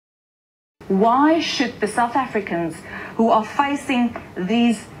Why should the South Africans who are facing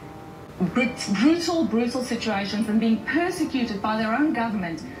these brutal situations and being persecuted by their own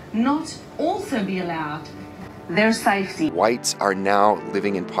government not also be allowed their safety? Whites are now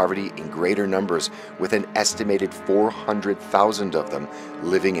living in poverty in greater numbers, with an estimated 400,000 of them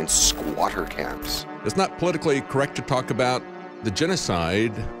living in squatter camps. It's not politically correct to talk about the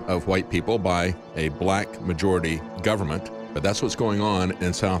genocide of white people by a black majority government, but that's what's going on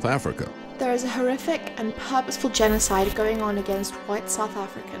in South Africa. There is a horrific and purposeful genocide going on against white South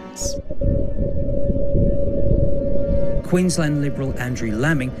Africans. Queensland Liberal Andrew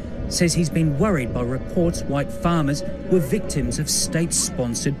Laming says he's been worried by reports white farmers were victims of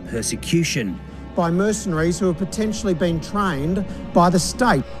state-sponsored persecution. By mercenaries who have potentially been trained by the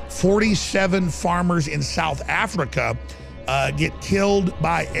state. 47 farmers in South Africa get killed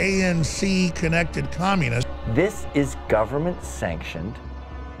by ANC-connected communists. This is government-sanctioned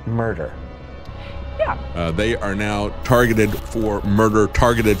murder. Yeah. They are now targeted for murder,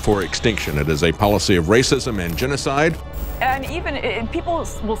 targeted for extinction. It is a policy of racism and genocide. And even people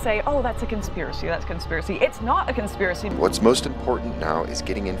will say, oh, that's a conspiracy, that's a conspiracy. It's not a conspiracy. What's most important now is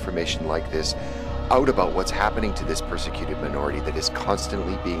getting information like this out about what's happening to this persecuted minority that is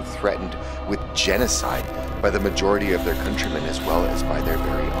constantly being threatened with genocide by the majority of their countrymen as well as by their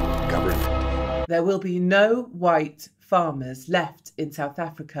very own government. There will be no white farmers left in South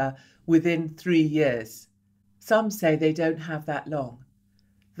Africa within 3 years. Some say they don't have that long.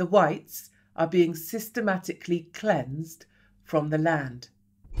 The whites are being systematically cleansed from the land.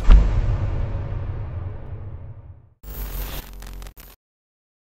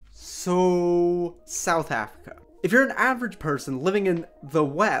 So, South Africa. If you're an average person living in the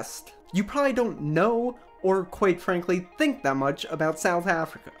West, you probably don't know or, quite frankly, think that much about South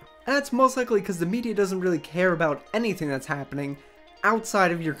Africa. And that's most likely because the media doesn't really care about anything that's happening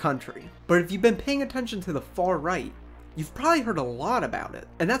outside of your country. But if you've been paying attention to the far right, you've probably heard a lot about it.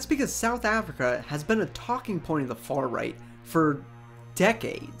 And that's because South Africa has been a talking point of the far right for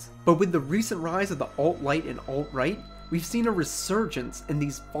decades. But with the recent rise of the alt-right and alt-right, we've seen a resurgence in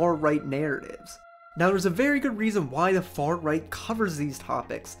these far-right narratives. Now, there's a very good reason why the far-right covers these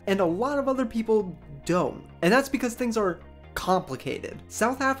topics, and a lot of other people don't. And that's because things are complicated.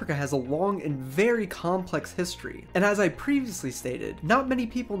 South Africa has a long and very complex history, and as I previously stated, not many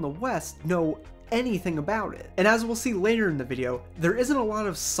people in the West know anything about it. And as we'll see later in the video, there isn't a lot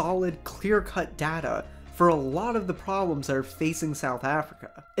of solid, clear-cut data for a lot of the problems that are facing South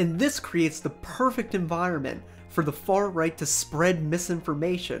Africa. And this creates the perfect environment for the far right to spread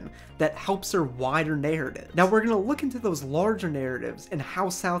misinformation that helps their wider narrative. Now we're going to look into those larger narratives and how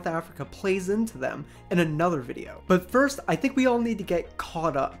South Africa plays into them in another video. But first, I think we all need to get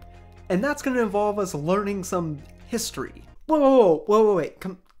caught up, and that's going to involve us learning some history. Wait,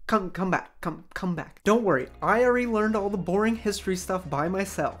 come back. Don't worry, I already learned all the boring history stuff by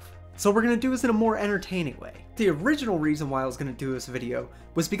myself. So we're going to do this in a more entertaining way. The original reason why I was going to do this video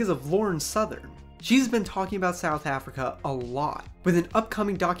was because of Lauren Southern. She's been talking about South Africa a lot, with an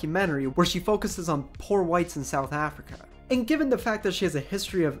upcoming documentary where she focuses on poor whites in South Africa. And given the fact that she has a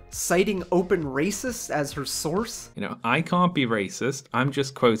history of citing open racists as her source... You know, I can't be racist, I'm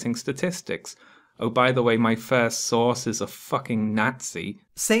just quoting statistics. Oh, by the way, my first source is a fucking Nazi.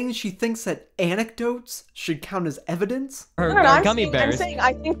 Saying she thinks that anecdotes should count as evidence? I'm saying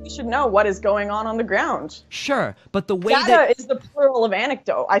I think we should know what is going on the ground. Sure, but the way Data is the plural of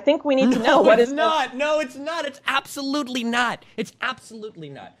anecdote. I think we need to know what is... No, it's not. It's absolutely not. It's absolutely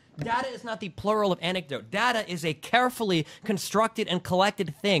not. Data is not the plural of anecdote. Data is a carefully constructed and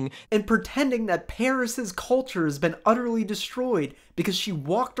collected thing. And pretending that Paris's culture has been utterly destroyed because she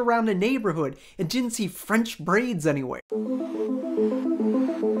walked around a neighborhood and didn't see French braids anywhere.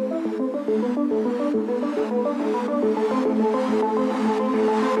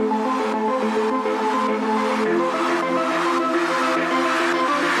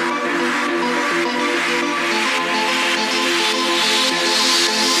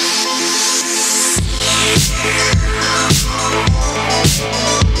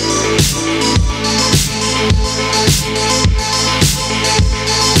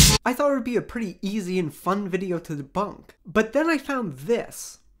 I thought it would be a pretty easy and fun video to debunk, but then I found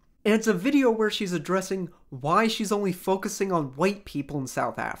this, and it's a video where she's addressing why she's only focusing on white people in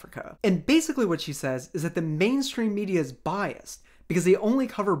South Africa. And basically what she says is that the mainstream media is biased because they only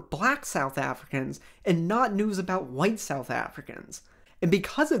cover black South Africans and not news about white South Africans. And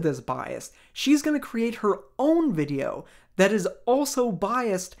because of this bias, she's going to create her own video that is also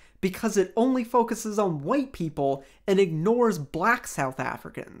biased because it only focuses on white people and ignores black South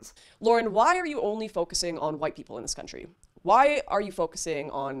Africans. Lauren, why are you only focusing on white people in this country? Why are you focusing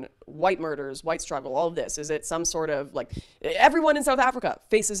on white murders, white struggle, all of this? Is it some sort of like, everyone in South Africa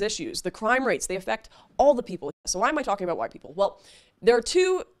faces issues, the crime rates, they affect all the people. So why am I talking about white people? Well, there are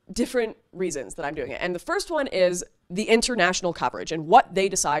two different reasons that I'm doing it. And the first one is the international coverage and what they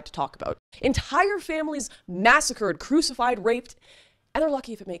decide to talk about. Entire families massacred, crucified, raped, and they're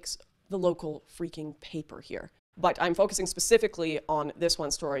lucky if it makes the local freaking paper here. But I'm focusing specifically on this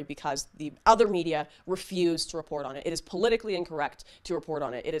one story because the other media refuse to report on it. It is politically incorrect to report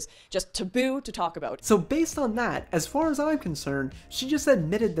on it. It is just taboo to talk about. So based on that, as far as I'm concerned, she just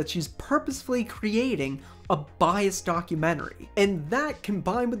admitted that she's purposefully creating a biased documentary. And that,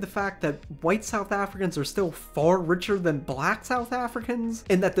 combined with the fact that white South Africans are still far richer than black South Africans,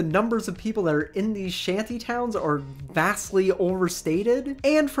 and that the numbers of people that are in these shanty towns are vastly overstated,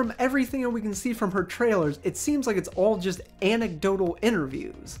 and from everything that we can see from her trailers, it seems like it's all just anecdotal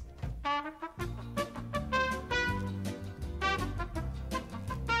interviews.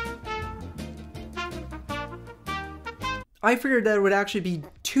 I figured that it would actually be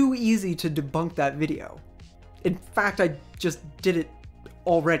too easy to debunk that video. In fact, I just did it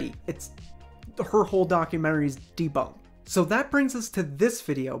already. Her whole documentary is debunked. So that brings us to this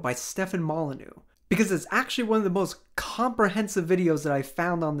video by Stefan Molyneux, because it's actually one of the most comprehensive videos that I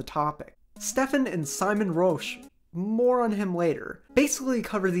found on the topic. Stefan and Simon Roche, more on him later, basically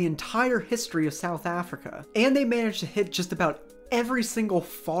cover the entire history of South Africa, and they managed to hit just about every single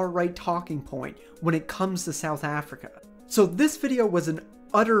far-right talking point when it comes to South Africa. So this video was an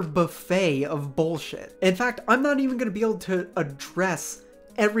utter buffet of bullshit. In fact, I'm not even going to be able to address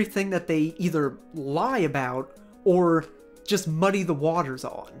everything that they either lie about or just muddy the waters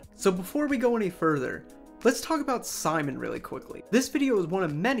on. So before we go any further, let's talk about Simon really quickly. This video is one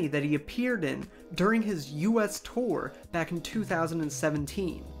of many that he appeared in during his US tour back in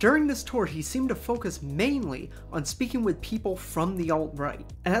 2017. During this tour, he seemed to focus mainly on speaking with people from the alt-right.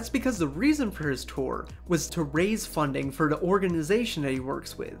 And that's because the reason for his tour was to raise funding for the organization that he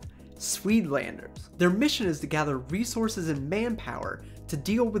works with, Swedelanders. Their mission is to gather resources and manpower to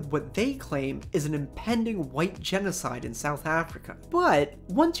deal with what they claim is an impending white genocide in South Africa. But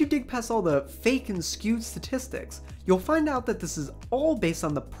once you dig past all the fake and skewed statistics, you'll find out that this is all based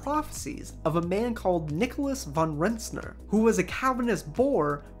on the prophecies of a man called Nicholas von Rensselaer, who was a Calvinist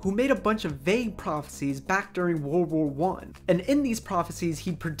Boer who made a bunch of vague prophecies back during World War I. And in these prophecies,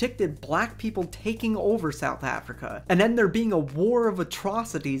 he predicted black people taking over South Africa, and then there being a war of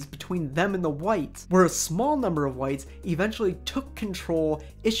atrocities between them and the whites, where a small number of whites eventually took control,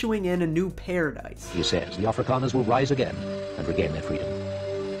 issuing in a new paradise. He says the Afrikaners will rise again and regain their freedom.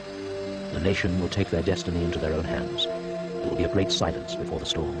 The nation will take their destiny into their own hands. There will be a great silence before the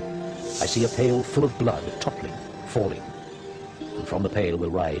storm. I see a pail full of blood toppling, falling. And from the pail will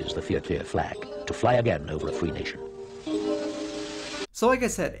rise the Vierkleur flag to fly again over a free nation. So like I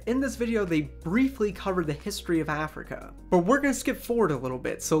said, in this video they briefly covered the history of Africa, but we're going to skip forward a little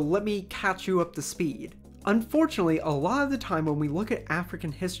bit, so let me catch you up to speed. Unfortunately, a lot of the time when we look at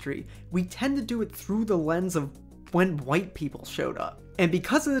African history, we tend to do it through the lens of when white people showed up. And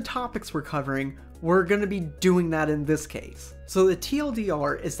because of the topics we're covering, we're going to be doing that in this case. So the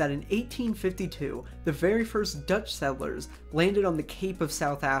TLDR is that in 1852, the very first Dutch settlers landed on the Cape of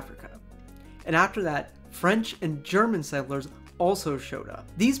South Africa. And after that, French and German settlers also showed up.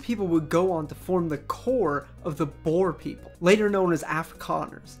 These people would go on to form the core of the Boer people, later known as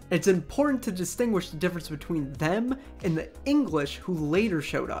Afrikaners. It's important to distinguish the difference between them and the English who later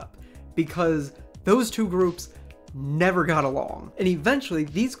showed up, because those two groups never got along. And eventually,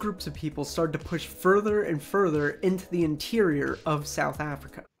 these groups of people started to push further and further into the interior of South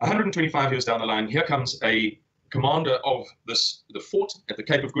Africa. 125 years down the line, here comes a commander of the fort at the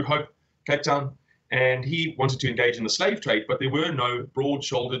Cape of Good Hope, Cape Town, and he wanted to engage in the slave trade, but there were no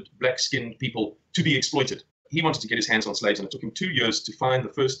broad-shouldered, black-skinned people to be exploited. He wanted to get his hands on slaves, and it took him 2 years to find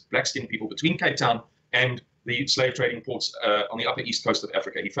the first black-skinned people between Cape Town and the slave trading ports on the upper east coast of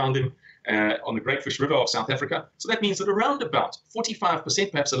Africa. He found them on the Great Fish River of South Africa. So that means that around about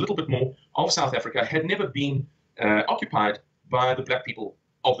 45%, perhaps a little bit more, of South Africa had never been occupied by the black people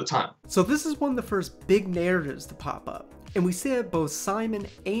of the time. So this is one of the first big narratives to pop up. And we see that both Simon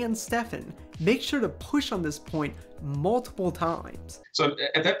and Stefan make sure to push on this point multiple times. So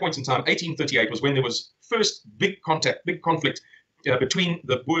at that point in time, 1838 was when there was first big conflict between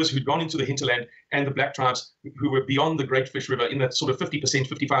the Boers who'd gone into the hinterland and the black tribes who were beyond the Great Fish River in that sort of 50%,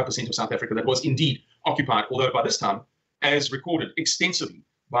 55% of South Africa that was indeed occupied, although by this time, as recorded extensively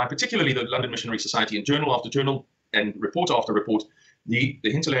by particularly the London Missionary Society in journal after journal and report after report, the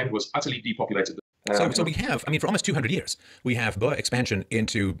hinterland was utterly depopulated. So we have, I mean, for almost 200 years, we have Boer expansion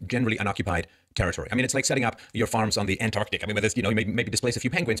into generally unoccupied territory. I mean, it's like setting up your farms on the Antarctic. I mean, where there's, you maybe displace a few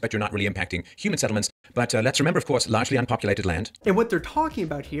penguins, but you're not really impacting human settlements. But let's remember, of course, largely unpopulated land. And what they're talking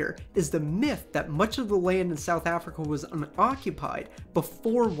about here is the myth that much of the land in South Africa was unoccupied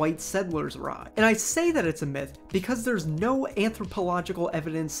before white settlers arrived. And I say that it's a myth because there's no anthropological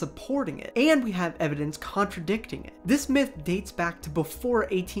evidence supporting it, and we have evidence contradicting it. This myth dates back to before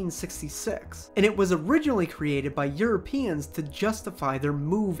 1866, and it was originally created by Europeans to justify their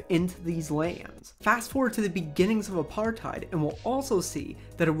move into these lands. Fast forward to the beginnings of apartheid, and we'll also see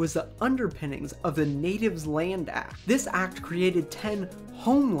that it was the underpinnings of the Natives Land Act. This act created 10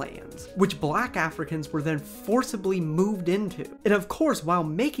 homelands, which black Africans were then forcibly moved into. And of course, while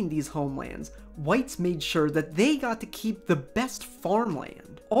making these homelands, whites made sure that they got to keep the best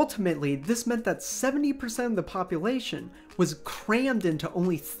farmland. Ultimately, this meant that 70% of the population was crammed into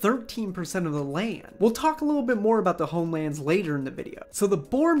only 13% of the land. We'll talk a little bit more about the homelands later in the video. So the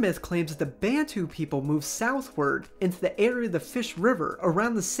Boer myth claims that the Bantu people moved southward into the area of the Fish River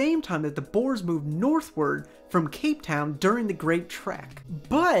around the same time that the Boers moved northward from Cape Town during the Great Trek.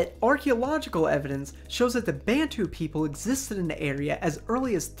 But archaeological evidence shows that the Bantu people existed in the area as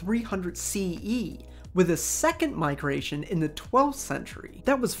early as 300 CE, with a second migration in the 12th century.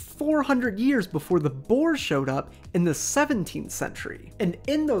 That was 400 years before the Boers showed up in the 17th century. And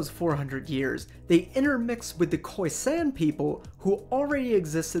in those 400 years, they intermixed with the Khoisan people who already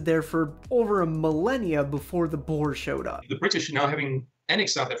existed there for over a millennia before the Boers showed up. The British, now having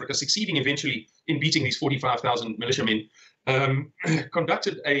annexed South Africa, succeeding eventually in beating these 45,000 militiamen,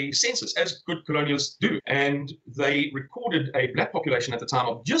 conducted a census, as good colonialists do, and they recorded a black population at the time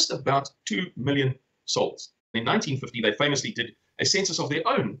of just about 2 million souls. In 1950, they famously did a census of their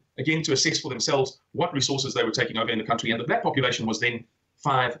own, again to assess for themselves what resources they were taking over in the country, and the black population was then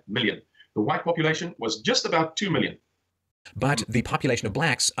 5 million. The white population was just about 2 million. But the population of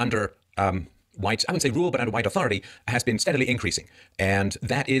blacks under white, I wouldn't say rule, but under white authority, has been steadily increasing. And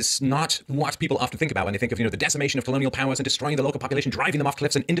that is not what people often think about when they think of, the decimation of colonial powers and destroying the local population, driving them off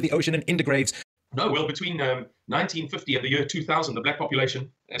cliffs and into the ocean and into graves. No, well, between 1950 and the year 2000, the black population,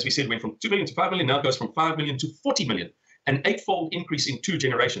 as we said, went from 2 million to 5 million, now it goes from 5 million to 40 million. An 8-fold increase in 2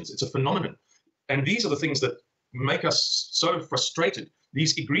 generations. It's a phenomenon. And these are the things that make us so frustrated,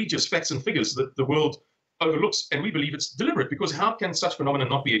 these egregious facts and figures that the world overlooks, and we believe it's deliberate, because how can such phenomena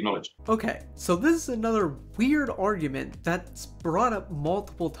not be acknowledged? Okay, so this is another weird argument that's brought up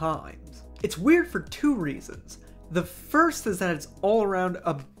multiple times. It's weird for 2 reasons. The first is that it's all around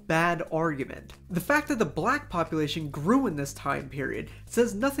a bad argument. The fact that the black population grew in this time period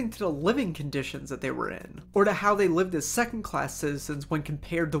says nothing to the living conditions that they were in, or to how they lived as second-class citizens when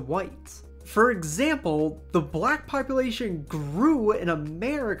compared to whites. For example, the black population grew in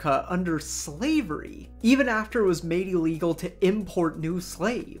America under slavery, even after it was made illegal to import new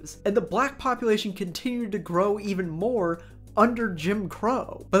slaves, and the black population continued to grow even more under Jim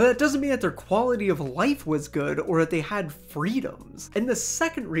Crow. But that doesn't mean that their quality of life was good or that they had freedoms. And the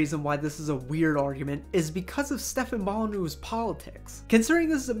second reason why this is a weird argument is because of Stefan Molyneux's politics. Considering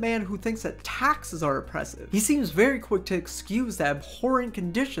this is a man who thinks that taxes are oppressive, he seems very quick to excuse the abhorrent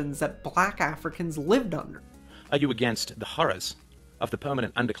conditions that black Africans lived under. Are you against the horrors of the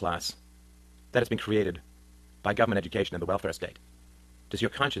permanent underclass that has been created by government education and the welfare state? Does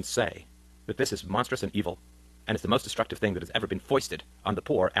your conscience say that this is monstrous and evil, and it's the most destructive thing that has ever been foisted on the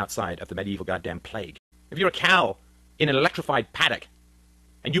poor outside of the medieval goddamn plague? If you're a cow in an electrified paddock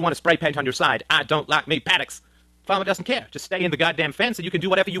and you want to spray paint on your side, I don't like me paddocks. Farmer doesn't care. Just stay in the goddamn fence and you can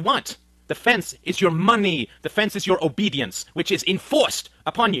do whatever you want. The fence is your money. The fence is your obedience, which is enforced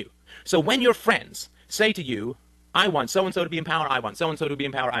upon you. So when your friends say to you, I want so-and-so to be in power, I want so-and-so to be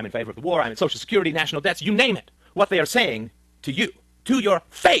in power, I'm in favor of the war, I'm in Social Security, national debts, you name it, what they are saying to you, to your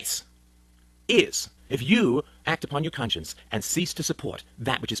face, is, if you act upon your conscience and cease to support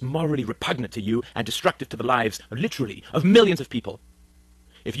that which is morally repugnant to you and destructive to the lives, literally, of millions of people,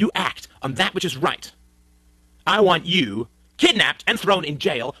 if you act on that which is right, I want you kidnapped and thrown in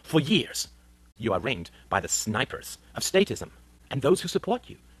jail for years. You are ringed by the snipers of statism and those who support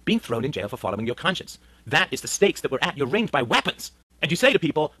you, being thrown in jail for following your conscience. That is the stakes that we're at. You're ringed by weapons. And you say to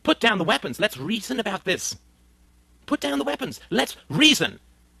people, put down the weapons. Let's reason about this. Put down the weapons. Let's reason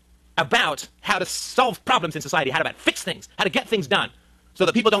about how to solve problems in society, how to fix things, how to get things done, so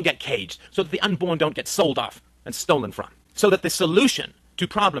that people don't get caged, so that the unborn don't get sold off and stolen from, so that the solution to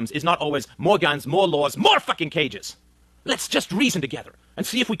problems is not always more guns, more laws, more fucking cages. Let's just reason together and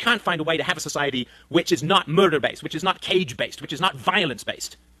see if we can't find a way to have a society which is not murder-based, which is not cage-based, which is not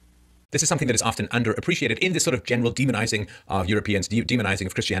violence-based. This is something that is often underappreciated in this sort of general demonizing of Europeans, demonizing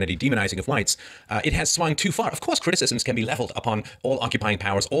of Christianity, demonizing of whites. It has swung too far. Of course, criticisms can be leveled upon all occupying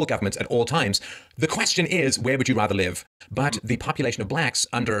powers, all governments at all times. The question is, where would you rather live? But the population of blacks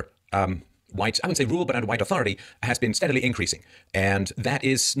under white, I wouldn't say rule, but under white authority, has been steadily increasing. And that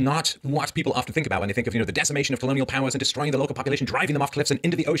is not what people often think about when they think of, the decimation of colonial powers and destroying the local population, driving them off cliffs and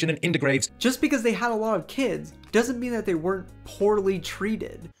into the ocean and into graves. Just because they had a lot of kids doesn't mean that they weren't poorly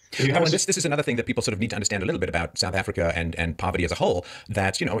treated. And this is another thing that people sort of need to understand a little bit about South Africa and poverty as a whole,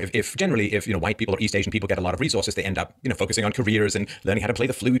 that, if generally white people or East Asian people get a lot of resources, they end up, focusing on careers and learning how to play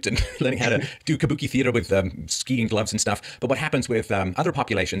the flute and learning how to do kabuki theater with skiing gloves and stuff. But what happens with other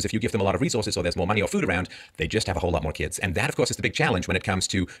populations, if you give them a lot of resources or there's more money or food around, they just have a whole lot more kids. And that, of course, is the big challenge when it comes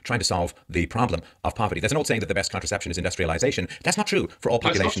to trying to solve the problem of poverty. There's an old saying that the best contraception is industrialization. That's not true for all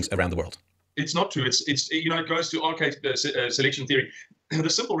populations around the world. It's not true. It goes to archaic selection theory. The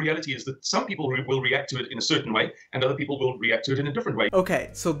simple reality is that some people will react to it in a certain way and other people will react to it in a different way. Okay,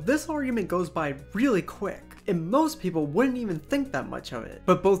 so this argument goes by really quick, and most people wouldn't even think that much of it.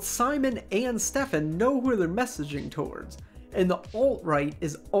 But both Simon and Stefan know who they're messaging towards. And the alt-right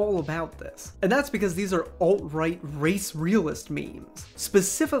is all about this. And that's because these are alt-right race realist memes,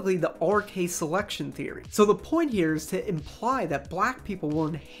 specifically the RK selection theory. So the point here is to imply that black people will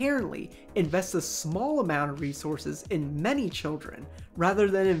inherently invest a small amount of resources in many children, rather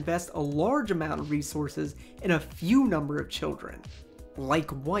than invest a large amount of resources in a few number of children,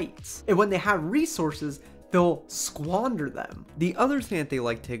 like whites. And when they have resources, they'll squander them. The other thing that they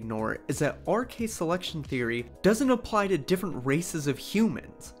like to ignore is that RK selection theory doesn't apply to different races of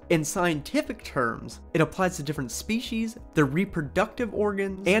humans. In scientific terms, it applies to different species, their reproductive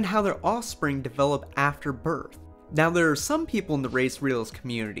organs, and how their offspring develop after birth. Now, there are some people in the race realist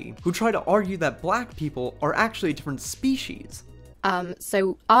community who try to argue that black people are actually a different species.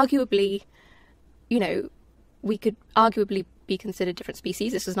 So arguably, we could arguably be considered different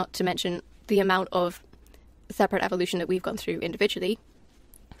species. This is not to mention the amount of separate evolution that we've gone through individually,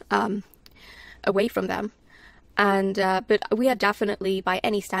 away from them. And but we are definitely, by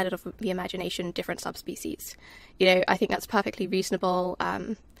any standard of the imagination, different subspecies. I think that's perfectly reasonable.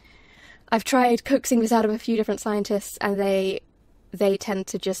 I've tried coaxing this out of a few different scientists, and they tend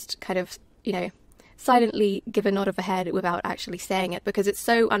to just kind of, silently give a nod of the head without actually saying it, because it's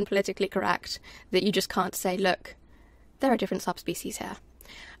so unpolitically correct that you just can't say, look, there are different subspecies here.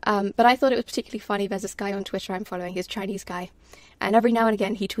 But I thought it was particularly funny. There's this guy on Twitter I'm following, he's a Chinese guy, and every now and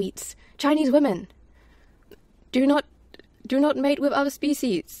again he tweets, Chinese women, do not mate with other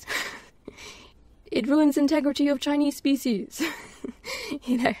species. It ruins integrity of Chinese species.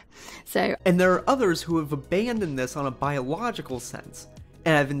 So. And there are others who have abandoned this on a biological sense,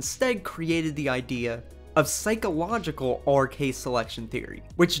 and have instead created the idea of psychological RK selection theory,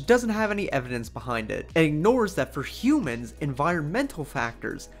 which doesn't have any evidence behind it, and ignores that for humans, environmental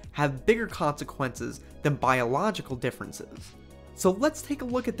factors have bigger consequences than biological differences. So let's take a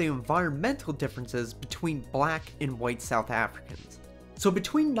look at the environmental differences between black and white South Africans. So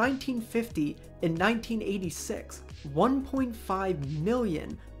between 1950 and 1986, 1.5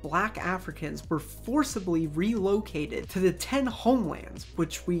 million black Africans were forcibly relocated to the 10 homelands,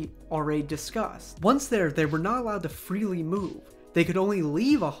 which we already discussed. Once there, they were not allowed to freely move. They could only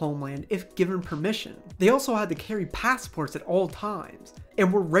leave a homeland if given permission. They also had to carry passports at all times,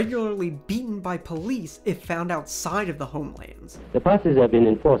 and were regularly beaten by police if found outside of the homelands. The passes have been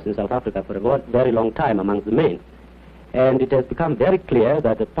enforced in South Africa for a very long time amongst the men, and it has become very clear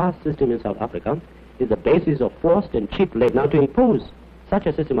that the pass system in South Africa is the basis of forced and cheap labor. Now, to impose such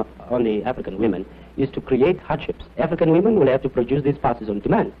a system on the African women is to create hardships. African women will have to produce these passes on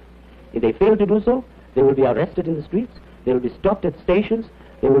demand. If they fail to do so, they will be arrested in the streets, they will be stopped at stations,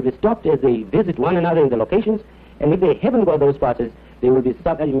 they will be stopped as they visit one another in the locations, and if they haven't got those passes, they will be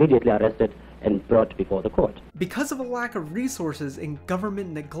stopped and immediately arrested and brought before the court. Because of a lack of resources and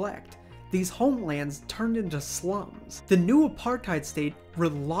government neglect, these homelands turned into slums. The new apartheid state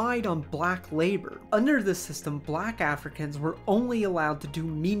relied on black labor. Under this system, black Africans were only allowed to do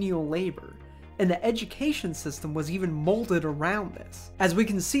menial labor, and the education system was even molded around this. As we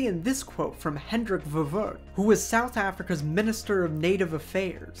can see in this quote from Hendrik Verwoerd, who was South Africa's Minister of Native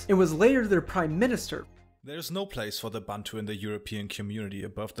Affairs, and was later their Prime Minister. There is no place for the Bantu in the European community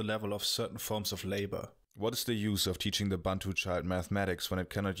above the level of certain forms of labor. What is the use of teaching the Bantu child mathematics when it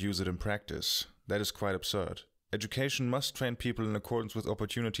cannot use it in practice? That is quite absurd. Education must train people in accordance with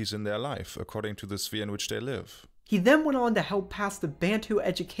opportunities in their life, according to the sphere in which they live. He then went on to help pass the Bantu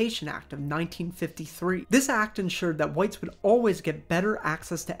Education Act of 1953. This act ensured that whites would always get better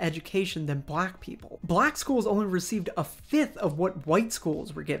access to education than black people. Black schools only received a fifth of what white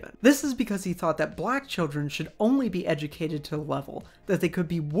schools were given. This is because he thought that black children should only be educated to the level that they could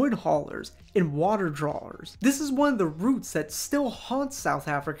be wood haulers and water drawers. This is one of the roots that still haunts South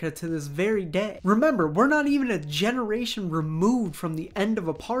Africa to this very day. Remember, we're not even a generation removed from the end of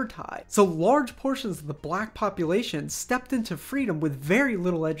apartheid, so large portions of the black population stepped into freedom with very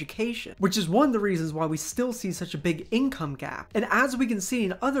little education, which is one of the reasons why we still see such a big income gap. And as we can see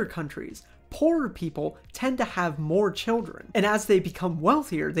in other countries, poorer people tend to have more children, and as they become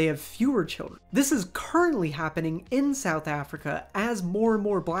wealthier, they have fewer children. This is currently happening in South Africa as more and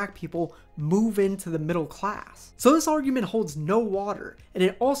more black people move into the middle class. So this argument holds no water, and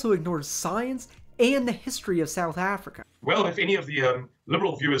it also ignores science and the history of South Africa. Well, if any of the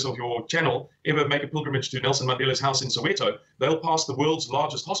liberal viewers of your channel ever make a pilgrimage to Nelson Mandela's house in Soweto, they'll pass the world's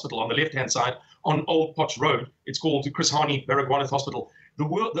largest hospital on the left-hand side on Old Potch Road. It's called the Chris Hani Baragwanath Hospital.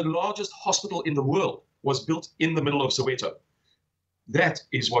 The largest hospital in the world was built in the middle of Soweto. That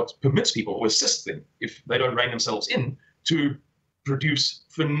is what permits people, or assists them, if they don't rein themselves in, to produce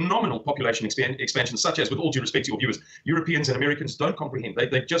phenomenal population expansion, such as, with all due respect to your viewers, Europeans and Americans don't comprehend.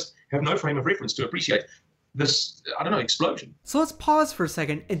 They just have no frame of reference to appreciate this, I don't know, explosion. So let's pause for a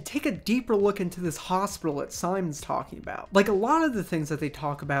second and take a deeper look into this hospital that Simon's talking about. Like a lot of the things that they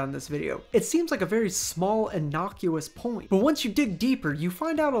talk about in this video, it seems like a very small, innocuous point. But once you dig deeper, you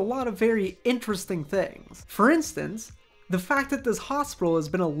find out a lot of very interesting things. For instance, the fact that this hospital has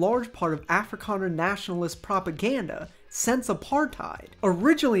been a large part of Afrikaner nationalist propaganda since apartheid.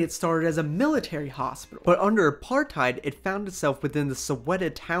 Originally it started as a military hospital, but under apartheid it found itself within the Soweto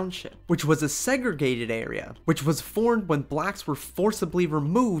Township, which was a segregated area, which was formed when blacks were forcibly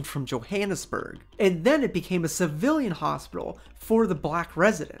removed from Johannesburg. And then it became a civilian hospital for the black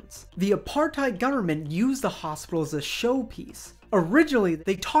residents. The apartheid government used the hospital as a showpiece. Originally,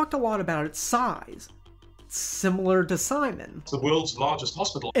 they talked a lot about its size, similar to Simon. It's the world's largest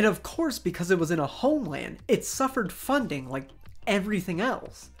hospital. And of course, because it was in a homeland, it suffered funding like everything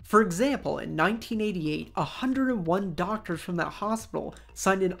else. For example, in 1988, 101 doctors from that hospital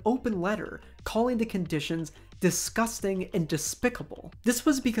signed an open letter calling the conditions disgusting and despicable. This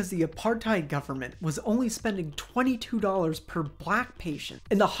was because the apartheid government was only spending $22 per black patient,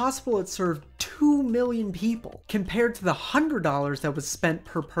 and the hospital had served 2 million people, compared to the $100 that was spent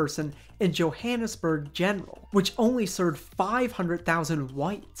per person in Johannesburg General, which only served 500,000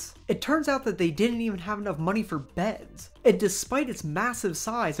 whites. It turns out that they didn't even have enough money for beds, and despite its massive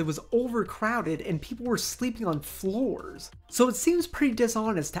size, it was overcrowded and people were sleeping on floors. So it seems pretty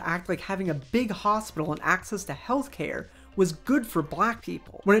dishonest to act like having a big hospital and access to healthcare was good for black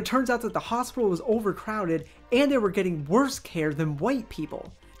people, when it turns out that the hospital was overcrowded and they were getting worse care than white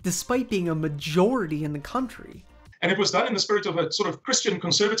people, despite being a majority in the country. And it was done in the spirit of a sort of Christian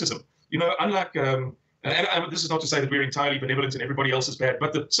conservatism. You know, unlike, and this is not to say that we're entirely benevolent and everybody else is bad,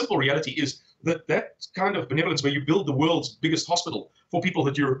 but the simple reality is that that kind of benevolence where you build the world's biggest hospital for people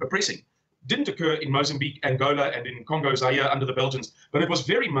that you're oppressing didn't occur in Mozambique, Angola, and in Congo, Zaire under the Belgians, but it was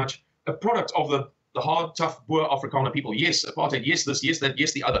very much a product of the hard, tough, Boer Afrikaner people. Yes, apartheid, yes, this, yes, that,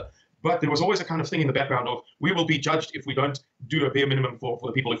 yes, the other. But there was always a kind of thing in the background of, we will be judged if we don't do a bare minimum for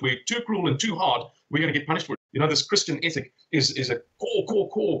the people. If we're too cruel and too hard, we're going to get punished for it. You know, this Christian ethic is a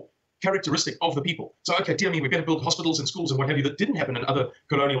core characteristic of the people. So, okay, dear me, we better build hospitals and schools and what have you that didn't happen in other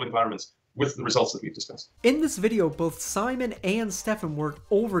colonial environments, with the results that we've discussed. In this video, both Simon and Stefan work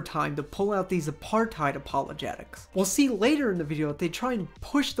overtime to pull out these apartheid apologetics. We'll see later in the video that they try and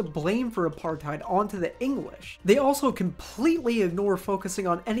push the blame for apartheid onto the English. They also completely ignore focusing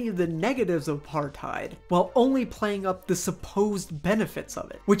on any of the negatives of apartheid, while only playing up the supposed benefits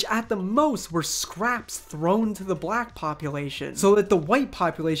of it, which at the most were scraps thrown to the black population so that the white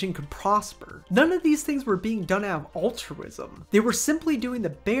population could prosper. None of these things were being done out of altruism. They were simply doing the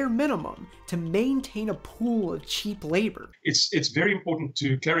bare minimum to maintain a pool of cheap labor. It's very important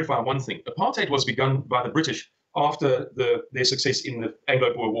to clarify one thing. Apartheid was begun by the British after their success in the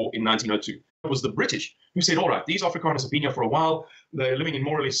Anglo-Boer War in 1902. It was the British who said, all right, these Afrikaners have been here for a while. They're living in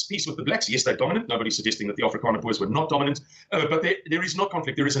more or less peace with the blacks. Yes, they're dominant. Nobody's suggesting that the Afrikaner Boers were not dominant. But there is no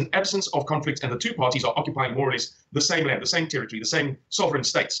conflict. There is an absence of conflict, and the two parties are occupying more or less the same land, the same territory, the same sovereign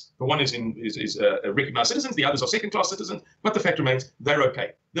states. The one is recognized citizens, the others are second-class citizens, but the fact remains they're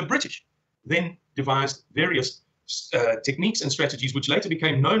okay. The British then devised various techniques and strategies which later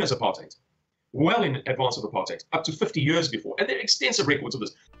became known as apartheid, well in advance of apartheid, up to 50 years before, and there are extensive records of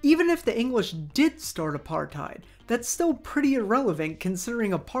this. Even if the English did start apartheid, that's still pretty irrelevant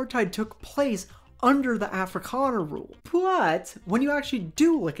considering apartheid took place under the Afrikaner rule. But when you actually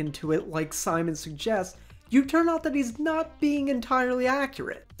do look into it, like Simon suggests, you turn out that he's not being entirely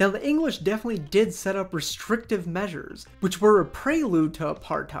accurate. Now, the English definitely did set up restrictive measures, which were a prelude to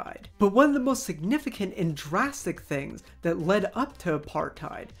apartheid. But one of the most significant and drastic things that led up to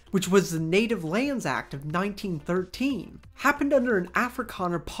apartheid, which was the Native Lands Act of 1913, happened under an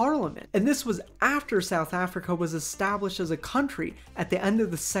Afrikaner parliament. And this was after South Africa was established as a country at the end of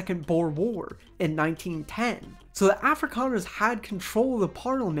the Second Boer War in 1910. So the Afrikaners had control of the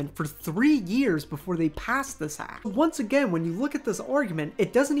parliament for 3 years before they passed this act. Once again, when you look at this argument,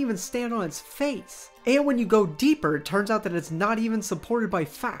 it doesn't even stand on its face. And when you go deeper, it turns out that it's not even supported by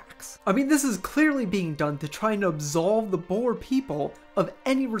facts. I mean, this is clearly being done to try and absolve the Boer people of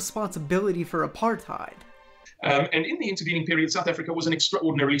any responsibility for apartheid. And in the intervening period, South Africa was an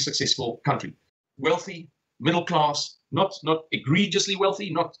extraordinarily successful country. Wealthy, middle class, not egregiously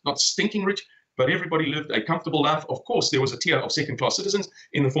wealthy, not stinking rich, but everybody lived a comfortable life. Of course, there was a tier of second-class citizens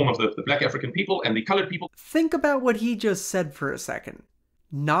in the form of the black African people and the colored people. Think about what he just said for a second.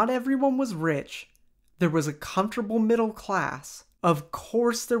 Not everyone was rich. There was a comfortable middle class. Of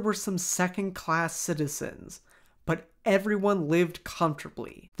course, there were some second-class citizens, but everyone lived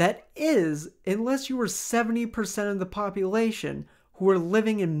comfortably. That is, unless you were 70% of the population who were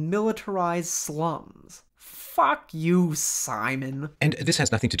living in militarized slums. Fuck you, Simon. And this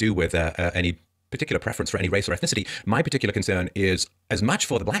has nothing to do with any particular preference for any race or ethnicity. My particular concern is as much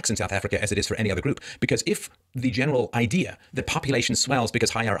for the blacks in South Africa as it is for any other group. Because if the general idea that population swells because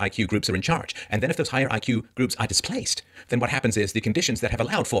higher IQ groups are in charge, and then if those higher IQ groups are displaced, then what happens is the conditions that have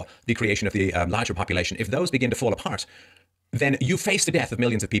allowed for the creation of the larger population, if those begin to fall apart, then you face the death of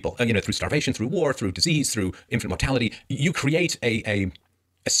millions of people, through starvation, through war, through disease, through infant mortality. You create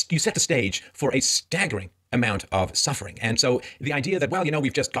you set the stage for a staggering amount of suffering. And so the idea that, well,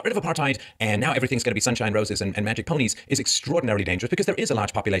 we've just got rid of apartheid and now everything's going to be sunshine, roses and magic ponies is extraordinarily dangerous, because there is a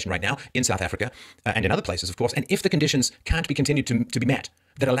large population right now in South Africa and in other places, of course. And if the conditions can't be continued to be met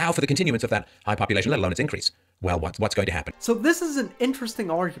that allow for the continuance of that high population, let alone its increase, well, what's going to happen? So this is an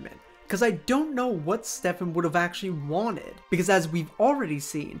interesting argument, because I don't know what Stefan would have actually wanted. Because as we've already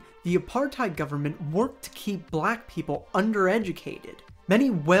seen, the apartheid government worked to keep black people undereducated. Many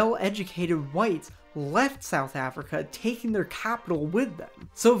well-educated whites left South Africa, taking their capital with them.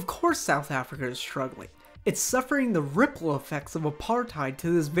 So of course South Africa is struggling. It's suffering the ripple effects of apartheid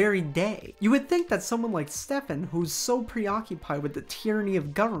to this very day. You would think that someone like Stefan, who's so preoccupied with the tyranny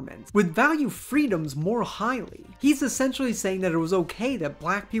of governments, would value freedoms more highly. He's essentially saying that it was okay that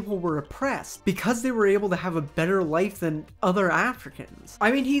black people were oppressed because they were able to have a better life than other Africans.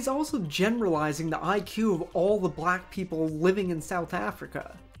 I mean, he's also generalizing the IQ of all the black people living in South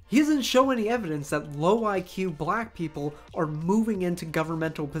Africa. He doesn't show any evidence that low IQ black people are moving into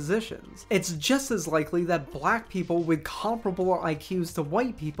governmental positions. It's just as likely that black people with comparable IQs to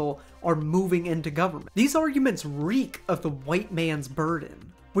white people are moving into government. These arguments reek of the white man's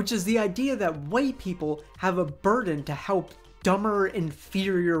burden, which is the idea that white people have a burden to help dumber,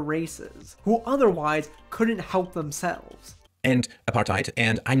 inferior races, who otherwise couldn't help themselves. And apartheid,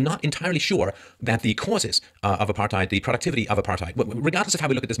 and I'm not entirely sure that the causes of apartheid, the productivity of apartheid, regardless of how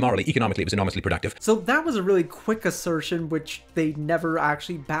we look at this morally, economically, it was enormously productive. So that was a really quick assertion which they never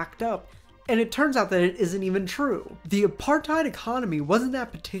actually backed up, and it turns out that it isn't even true. The apartheid economy wasn't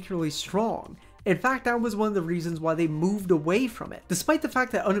that particularly strong. In fact, that was one of the reasons why they moved away from it. Despite the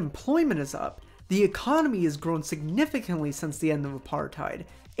fact that unemployment is up, the economy has grown significantly since the end of apartheid,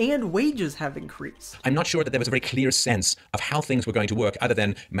 and wages have increased. I'm not sure that there was a very clear sense of how things were going to work, other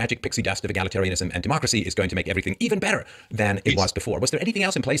than magic pixie dust of egalitarianism and democracy is going to make everything even better than it was before. Was there anything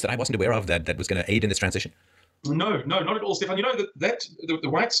else in place that I wasn't aware of that was going to aid in this transition? No, not at all, Stefan. You know that the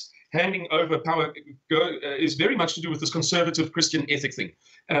whites handing over power is very much to do with this conservative Christian ethic thing.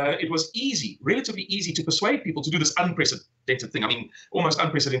 It was easy, relatively easy, to persuade people to do this unprecedented thing. I mean, almost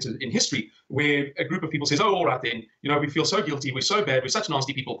unprecedented in history, where a group of people says, "Oh, all right then, we feel so guilty, we're so bad, we're such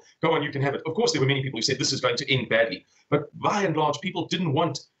nasty people. Go on, you can have it." Of course, there were many people who said this is going to end badly, but by and large, people didn't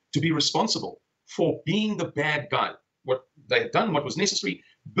want to be responsible for being the bad guy. What they had done, what was necessary,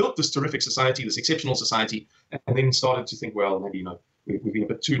 built this terrific society, this exceptional society, and then started to think, well, maybe, we've been a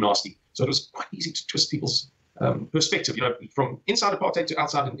bit too nasty. So it was quite easy to twist people's perspective, from inside apartheid to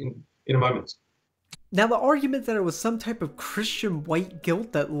outside in a moment. Now, the argument that it was some type of Christian white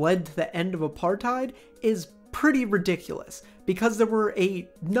guilt that led to the end of apartheid is pretty ridiculous because there were a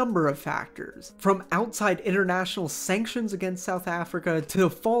number of factors, from outside international sanctions against South Africa to the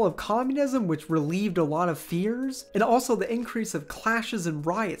fall of communism, which relieved a lot of fears, and also the increase of clashes and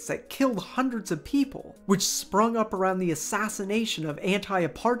riots that killed hundreds of people, which sprung up around the assassination of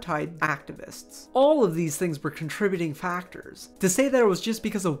anti-apartheid activists. All of these things were contributing factors. To say that it was just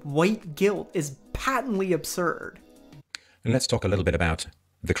because of white guilt is patently absurd. And let's talk a little bit about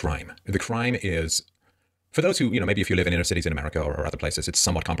the crime. The crime is, for those who, maybe if you live in inner cities in America or other places, it's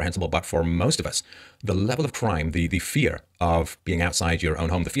somewhat comprehensible, but for most of us, the level of crime, the fear of being outside your own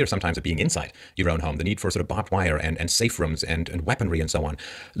home, the fear sometimes of being inside your own home, the need for sort of barbed wire and safe rooms and weaponry and so on.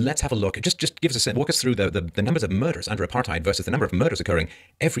 Let's have a look. Just give us walk us through the numbers of murders under apartheid versus the number of murders occurring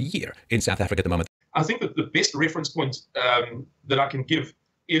every year in South Africa at the moment. I think that the best reference point that I can give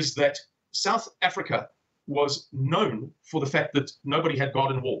is that South Africa was known for the fact that nobody had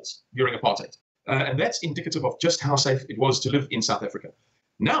garden walls during apartheid. And that's indicative of just how safe it was to live in South Africa.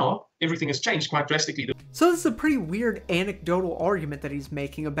 Now, everything has changed quite drastically. So this is a pretty weird anecdotal argument that he's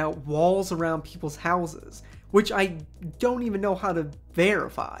making about walls around people's houses, which I don't even know how to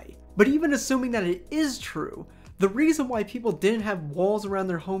verify. But even assuming that it is true, the reason why people didn't have walls around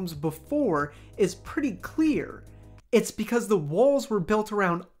their homes before is pretty clear. It's because the walls were built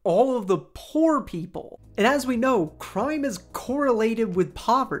around all of the poor people. And as we know, crime is correlated with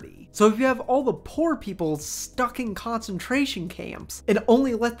poverty. So if you have all the poor people stuck in concentration camps and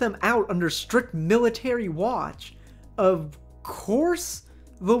only let them out under strict military watch, of course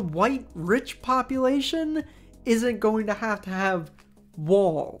the white rich population isn't going to have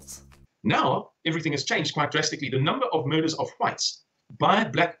walls. Now, everything has changed quite drastically. The number of murders of whites by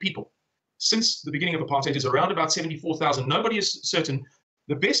black people since the beginning of apartheid is around about 74,000. Nobody is certain.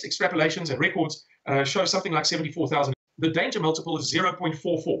 The best extrapolations and records show something like 74,000. The danger multiple is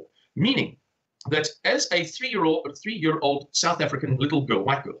 0.44, meaning that as a three-year-old South African little girl,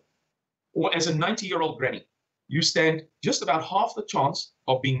 white girl, or as a 90-year-old granny, you stand just about half the chance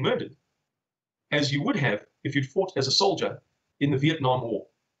of being murdered as you would have if you'd fought as a soldier in the Vietnam War.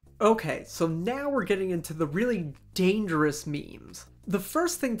 Okay, so now we're getting into the really dangerous memes. The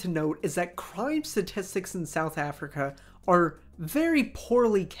first thing to note is that crime statistics in South Africa are very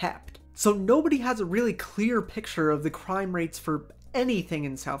poorly kept. So nobody has a really clear picture of the crime rates for anything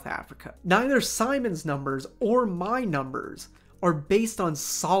in South Africa. Neither Simon's numbers or my numbers are based on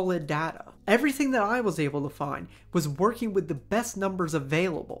solid data. Everything that I was able to find was working with the best numbers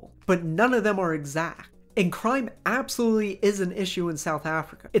available, but none of them are exact. And crime absolutely is an issue in South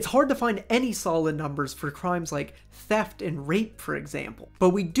Africa. It's hard to find any solid numbers for crimes like theft and rape, for example.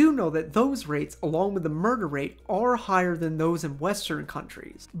 But we do know that those rates, along with the murder rate, are higher than those in Western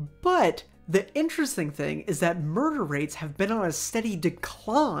countries. But the interesting thing is that murder rates have been on a steady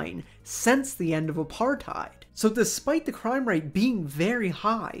decline since the end of apartheid. So despite the crime rate being very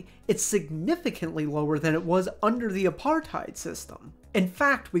high, it's significantly lower than it was under the apartheid system. In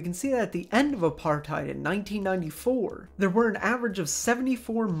fact, we can see that at the end of apartheid in 1994, there were an average of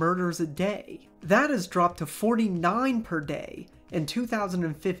 74 murders a day. That has dropped to 49 per day in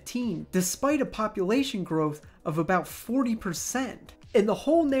 2015, despite a population growth of about 40%. And the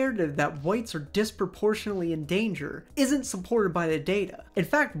whole narrative that whites are disproportionately in danger isn't supported by the data. In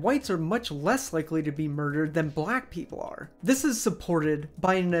fact, whites are much less likely to be murdered than black people are. This is supported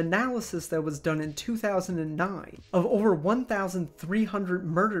by an analysis that was done in 2009 of over 1,300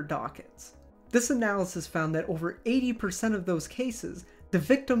 murder dockets. This analysis found that over 80% of those cases, the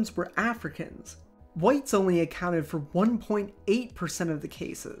victims were Africans. Whites only accounted for 1.8% of the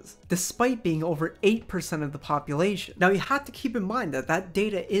cases, despite being over 8% of the population. Now you have to keep in mind that that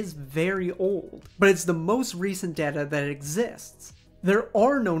data is very old, but it's the most recent data that exists. There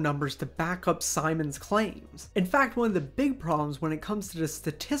are no numbers to back up Simon's claims. In fact, one of the big problems when it comes to the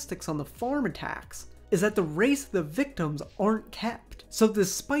statistics on the farm attacks is that the race of the victims aren't kept. So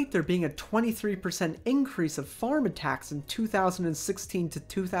despite there being a 23% increase of farm attacks in 2016 to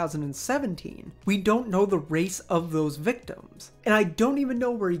 2017, we don't know the race of those victims. And I don't even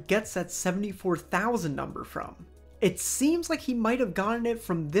know where he gets that 74,000 number from. It seems like he might have gotten it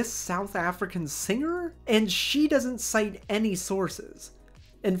from this South African singer, and she doesn't cite any sources.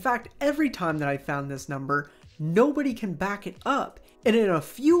 In fact, every time that I found this number, nobody can back it up, and in a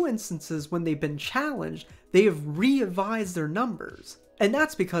few instances when they've been challenged, they have re-advised their numbers. And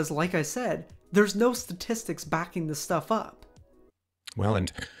that's because, like I said, there's no statistics backing this stuff up. Well,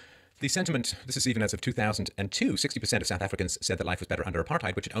 and the sentiment, this is even as of 2002, 60% of South Africans said that life was better under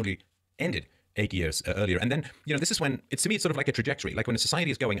apartheid, which had only ended 8 years earlier. And then, this is when, to me, it's sort of like a trajectory. Like when a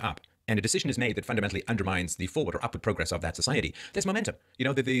society is going up and a decision is made that fundamentally undermines the forward or upward progress of that society, there's momentum.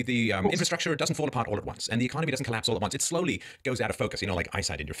 The infrastructure doesn't fall apart all at once, and the economy doesn't collapse all at once. It slowly goes out of focus, like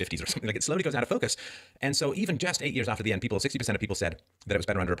eyesight in your 50s or something. Like it slowly goes out of focus. And so even just 8 years after the end, 60% of people said that it was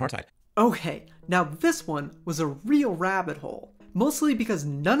better under apartheid. Okay, now this one was a real rabbit hole. Mostly because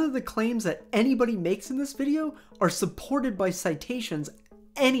none of the claims that anybody makes in this video are supported by citations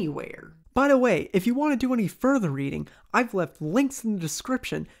anywhere. By the way, if you want to do any further reading, I've left links in the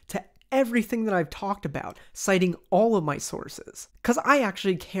description to everything that I've talked about, citing all of my sources, because I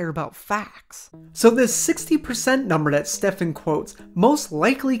actually care about facts. So this 60% number that Stefan quotes most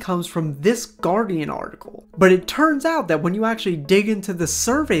likely comes from this Guardian article, but it turns out that when you actually dig into the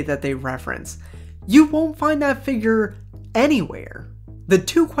survey that they reference, you won't find that figure anywhere. The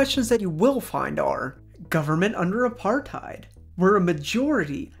two questions that you will find are government under apartheid, where a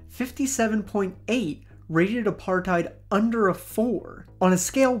majority, 57.8, rated apartheid under a 4, on a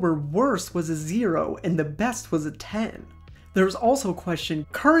scale where worst was a 0 and the best was a 10. There was also question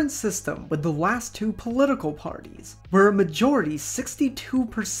current system with the last two political parties, where a majority,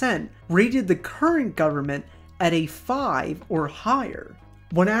 62%, rated the current government at a 5 or higher.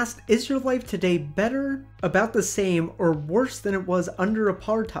 When asked, is your life today better, about the same, or worse than it was under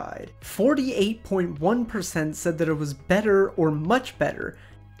apartheid, 48.1% said that it was better or much better,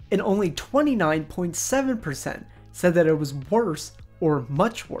 and only 29.7% said that it was worse or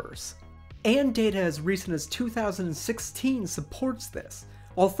much worse. And data as recent as 2016 supports this,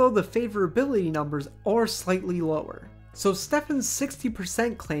 although the favorability numbers are slightly lower. So Stefan's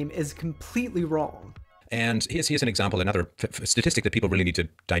 60% claim is completely wrong. And here's an example, another statistic that people really need to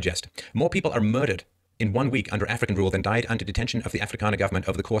digest. More people are murdered in 1 week under African rule than died under detention of the Afrikaner government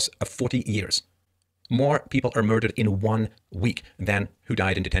over the course of 40 years. More people are murdered in 1 week than who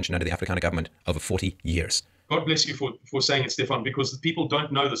died in detention under the Afrikaner government over 40 years. God bless you for saying it, Stefan, because people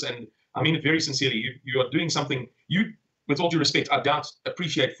don't know this. And I mean it very sincerely. You are doing something, with all due respect, I doubt,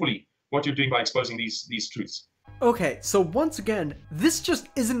 appreciate fully what you're doing by exposing these truths. Okay, so once again, this just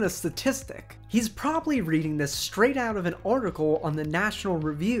isn't a statistic. He's probably reading this straight out of an article on the National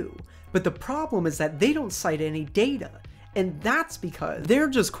Review, but the problem is that they don't cite any data, and that's because they're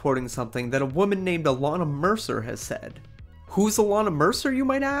just quoting something that a woman named Alana Mercer has said. Who's Alana Mercer, you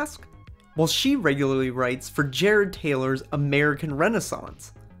might ask? Well, she regularly writes for Jared Taylor's American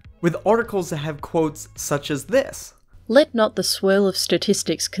Renaissance, with articles that have quotes such as this. Let not the swirl of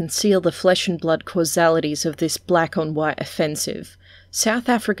statistics conceal the flesh and blood causalities of this black-on-white offensive. South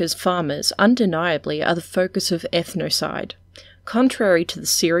Africa's farmers undeniably are the focus of ethnocide. Contrary to the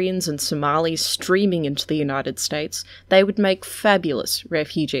Syrians and Somalis streaming into the United States, they would make fabulous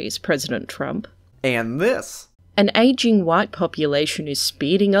refugees, President Trump. And this. An aging white population is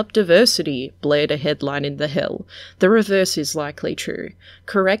speeding up diversity, blared a headline in The Hill. The reverse is likely true.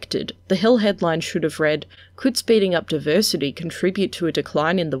 Corrected, The Hill headline should have read, could speeding up diversity contribute to a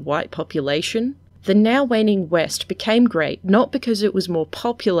decline in the white population? The now waning West became great not because it was more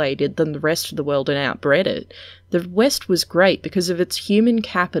populated than the rest of the world and outbred it. The West was great because of its human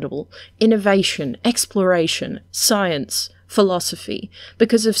capital, innovation, exploration, science, philosophy,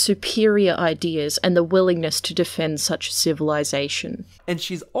 because of superior ideas and the willingness to defend such civilization. And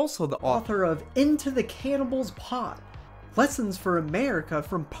she's also the author of Into the Cannibal's Pot, Lessons for America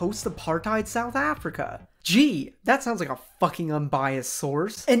from Post-Apartheid South Africa. Gee, that sounds like a fucking unbiased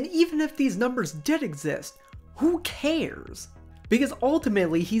source. And even if these numbers did exist, who cares? Because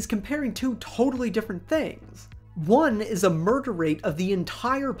ultimately he's comparing two totally different things. One is a murder rate of the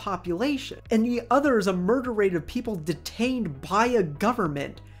entire population, and the other is a murder rate of people detained by a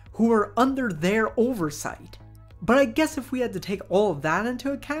government who are under their oversight. But I guess if we had to take all of that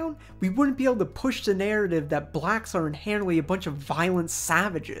into account, we wouldn't be able to push the narrative that blacks are inherently a bunch of violent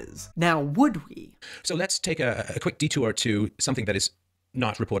savages. Now, would we? So let's take a quick detour to something that is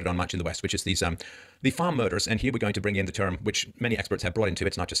not reported on much in the West, which is these the farm murders. And here we're going to bring in the term which many experts have brought into.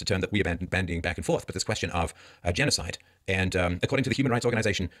 It's not just a term that we have been bandying back and forth, but this question of genocide. And according to the Human Rights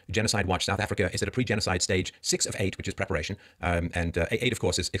Organization, Genocide Watch, South Africa is at a pre-genocide stage 6 of 8, which is preparation. And 8, of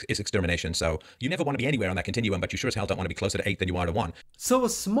course, is extermination. So you never want to be anywhere on that continuum, but you sure as hell don't want to be closer to 8 than you are to 1. So a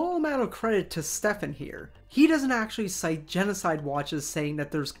small amount of credit to Stefan here. He doesn't actually cite Genocide Watch as saying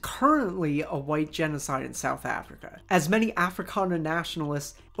that there's currently a white genocide in South Africa, as many Afrikaner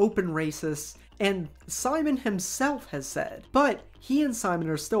nationalists, open racists, and Simon himself has said. But he and Simon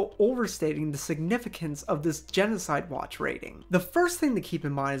are still overstating the significance of this Genocide Watch rating. The first thing to keep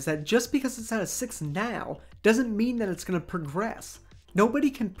in mind is that just because it's at a 6 now, doesn't mean that it's going to progress.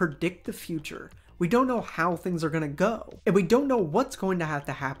 Nobody can predict the future, We don't know how things are going to go, and we don't know what's going to have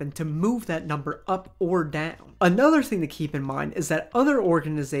to happen to move that number up or down. Another thing to keep in mind is that other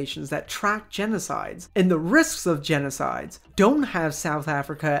organizations that track genocides and the risks of genocides don't have South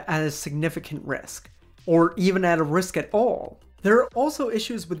Africa at a significant risk, or even at a risk at all. There are also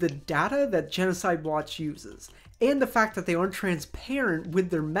issues with the data that Genocide Watch uses, and the fact that they aren't transparent with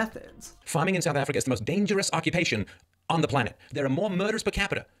their methods. Farming in South Africa is the most dangerous occupation on the planet. There are more murders per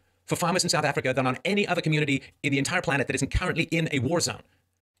capita for farmers in South Africa than on any other community in the entire planet that isn't currently in a war zone.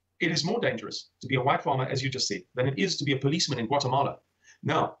 It is more dangerous to be a white farmer, as you just said, than it is to be a policeman in Guatemala.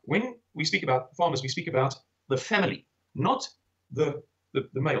 Now, when we speak about farmers, we speak about the family, not the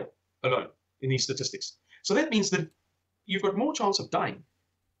male alone in these statistics. So that means that you've got more chance of dying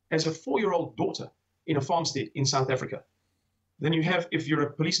as a 4-year-old daughter in a farmstead in South Africa than you have if you're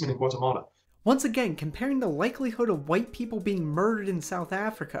a policeman in Guatemala. Once again, comparing the likelihood of white people being murdered in South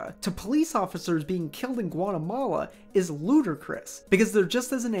Africa to police officers being killed in Guatemala is ludicrous, because there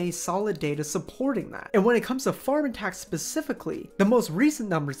just isn't any solid data supporting that. And when it comes to farm attacks specifically, the most recent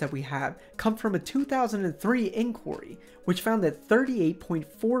numbers that we have come from a 2003 inquiry, which found that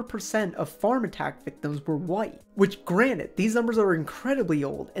 38.4% of farm attack victims were white. Which, granted, these numbers are incredibly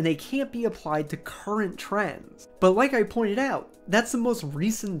old and they can't be applied to current trends. But like I pointed out, that's the most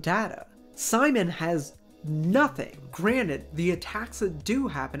recent data. Simon has nothing. Granted, the attacks that do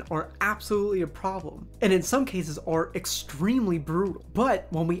happen are absolutely a problem, and in some cases are extremely brutal. But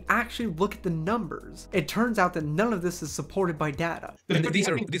when we actually look at the numbers, it turns out that none of this is supported by data. And these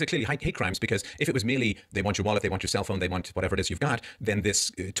are clearly hate crimes, because if it was merely they want your wallet, they want your cell phone, they want whatever it is you've got, then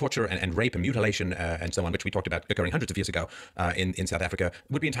this torture and rape and mutilation and so on, which we talked about occurring hundreds of years ago in South Africa,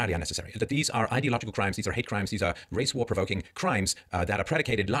 would be entirely unnecessary. That these are ideological crimes, these are hate crimes, these are race war provoking crimes that are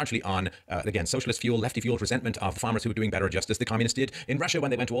predicated largely on, again, socialist fuel, lefty fueled resentment of farmers who were doing better, just as the communists did in Russia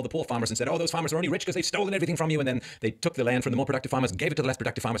when they went to all the poor farmers and said, oh, those farmers are only rich because they've stolen everything from you, and then they took the land from the more productive farmers and gave it to the less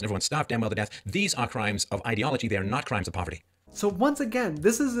productive farmers, and everyone starved damn well to death. These are crimes of ideology, they are not crimes of poverty. So once again,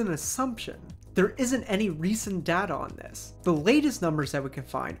 this is an assumption. There isn't any recent data on this. The latest numbers that we can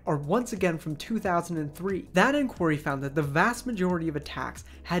find are once again from 2003. That inquiry found that the vast majority of attacks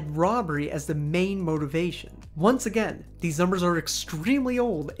had robbery as the main motivation. Once again, these numbers are extremely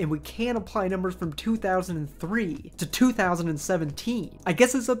old and we can't apply numbers from 2003 to 2017. I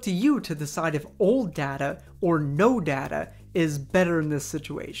guess it's up to you to decide if old data or no data is better in this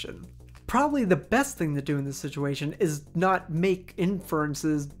situation. Probably the best thing to do in this situation is not make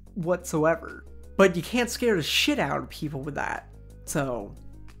inferences whatsoever. But you can't scare the shit out of people with that. So,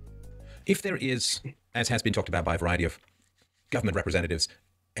 if there is, as has been talked about by a variety of government representatives,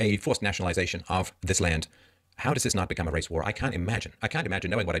 a forced nationalization of this land, how does this not become a race war? I can't imagine,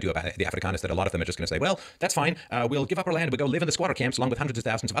 knowing what I do about the Afrikaners, that a lot of them are just going to say, well, that's fine, we'll give up our land, we'll go live in the squatter camps along with hundreds of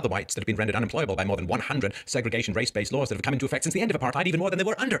thousands of other whites that have been rendered unemployable by more than 100 segregation race-based laws that have come into effect since the end of apartheid, even more than they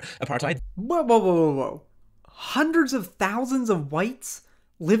were under apartheid. Whoa. Hundreds of thousands of whites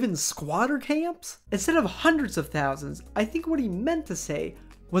live in squatter camps? Instead of hundreds of thousands, I think what he meant to say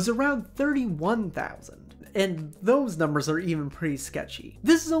was around 31,000. And those numbers are even pretty sketchy.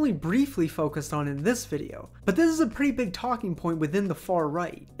 This is only briefly focused on in this video, but this is a pretty big talking point within the far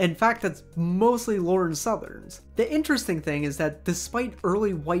right. In fact, that's mostly Lauren Southerns. The interesting thing is that despite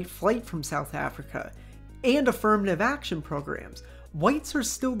early white flight from South Africa and affirmative action programs, whites are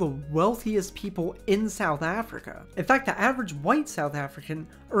still the wealthiest people in South Africa. In fact, the average white South African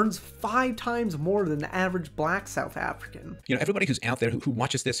earns 5 times more than the average black South African. You know, everybody who's out there who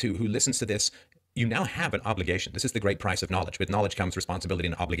watches this, who listens to this, you now have an obligation. This is the great price of knowledge. With knowledge comes responsibility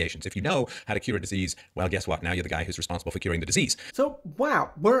and obligations. If you know how to cure a disease, well, guess what? Now you're the guy who's responsible for curing the disease. So,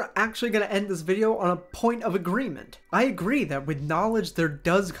 wow, we're actually going to end this video on a point of agreement. I agree that with knowledge, there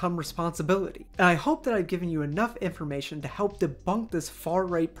does come responsibility. And I hope that I've given you enough information to help debunk this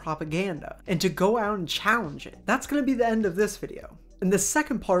far-right propaganda and to go out and challenge it. That's going to be the end of this video. In the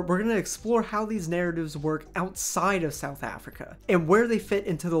second part, we're going to explore how these narratives work outside of South Africa, and where they fit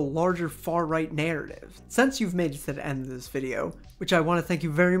into the larger far-right narrative. Since you've made it to the end of this video, which I want to thank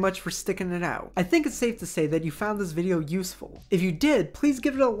you very much for sticking it out, I think it's safe to say that you found this video useful. If you did, please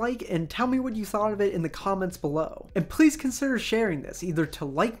give it a like and tell me what you thought of it in the comments below. And please consider sharing this, either to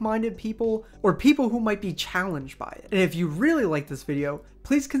like-minded people, or people who might be challenged by it. And if you really like this video,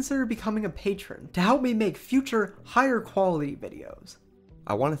 please consider becoming a patron to help me make future, higher quality videos.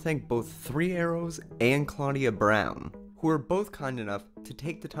 I want to thank both 3 Arrows and Claudia Brown, who are both kind enough to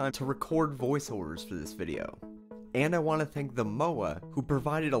take the time to record voiceovers for this video. And I want to thank the MOA, who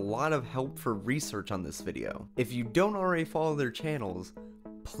provided a lot of help for research on this video. If you don't already follow their channels,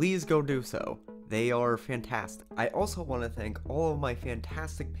 please go do so. They are fantastic. I also want to thank all of my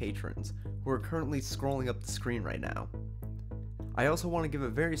fantastic patrons who are currently scrolling up the screen right now. I also want to give a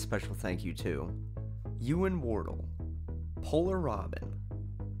very special thank you to Ewan Wardle, Polar Robin,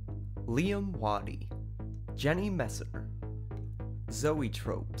 Liam Waddy, Jenny Messer, Zoe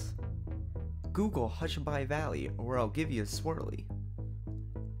Tropes, Google Hushabye Valley or I'll give you a swirly,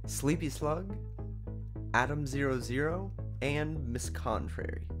 Sleepy Slug, Adam00, and Miss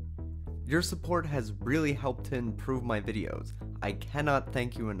Contrary. Your support has really helped to improve my videos. I cannot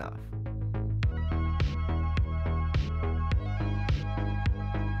thank you enough.